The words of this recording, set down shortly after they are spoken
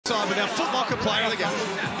time, but now Foot Locker player of the game.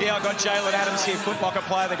 Yeah, I got Jaylen Adams here, Foot Locker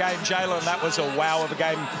player of the game. Jaylen, that was a wow of a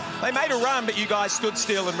game. They made a run, but you guys stood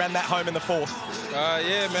still and ran that home in the fourth.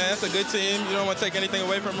 Yeah, man, it's a good team. You don't want to take anything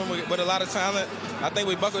away from them with a lot of talent. I think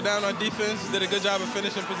we buckled down on defense, did a good job of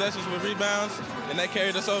finishing possessions with rebounds, and that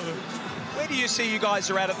carried us over. Where do you see you guys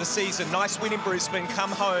are at the season? Nice win in Brisbane,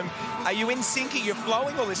 come home. Are you in sync? Are you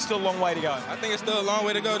flowing, or there's still a long way to go? I think it's still a long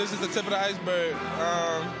way to go. This is the tip of the iceberg.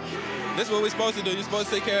 This is what we're supposed to do. You're supposed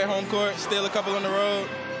to take care of home court, steal a couple on the road.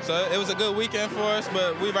 So it was a good weekend for us,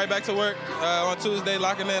 but we're right back to work on Tuesday,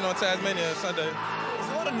 locking in on Tasmania Sunday. There's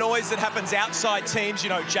a lot of noise that happens outside teams. You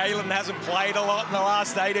know, Jaylen hasn't played a lot in the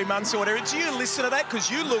last 18 months or whatever. Do you listen to that?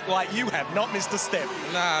 Because you look like you have not missed a step.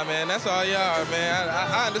 Nah, man, that's all you are, man.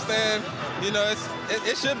 I understand. You know,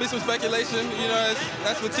 it should be some speculation. You know,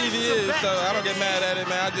 that's what TV is, so I don't get mad at it,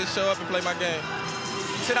 man. I just show up and play my game.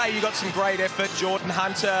 Today you got some great effort. Jordan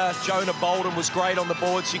Hunter, Jonah Bolden was great on the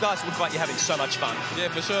boards. You guys look like you're having so much fun. Yeah,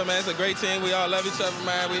 for sure, man. It's a great team. We all love each other,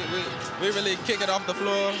 man. We really kick it off the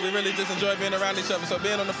floor. We really just enjoy being around each other. So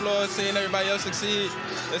being on the floor, seeing everybody else succeed,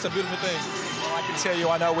 it's a beautiful thing. Well, I can tell you,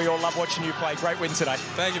 I know we all love watching you play. Great win today.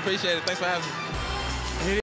 Thank you. Appreciate it. Thanks for having me.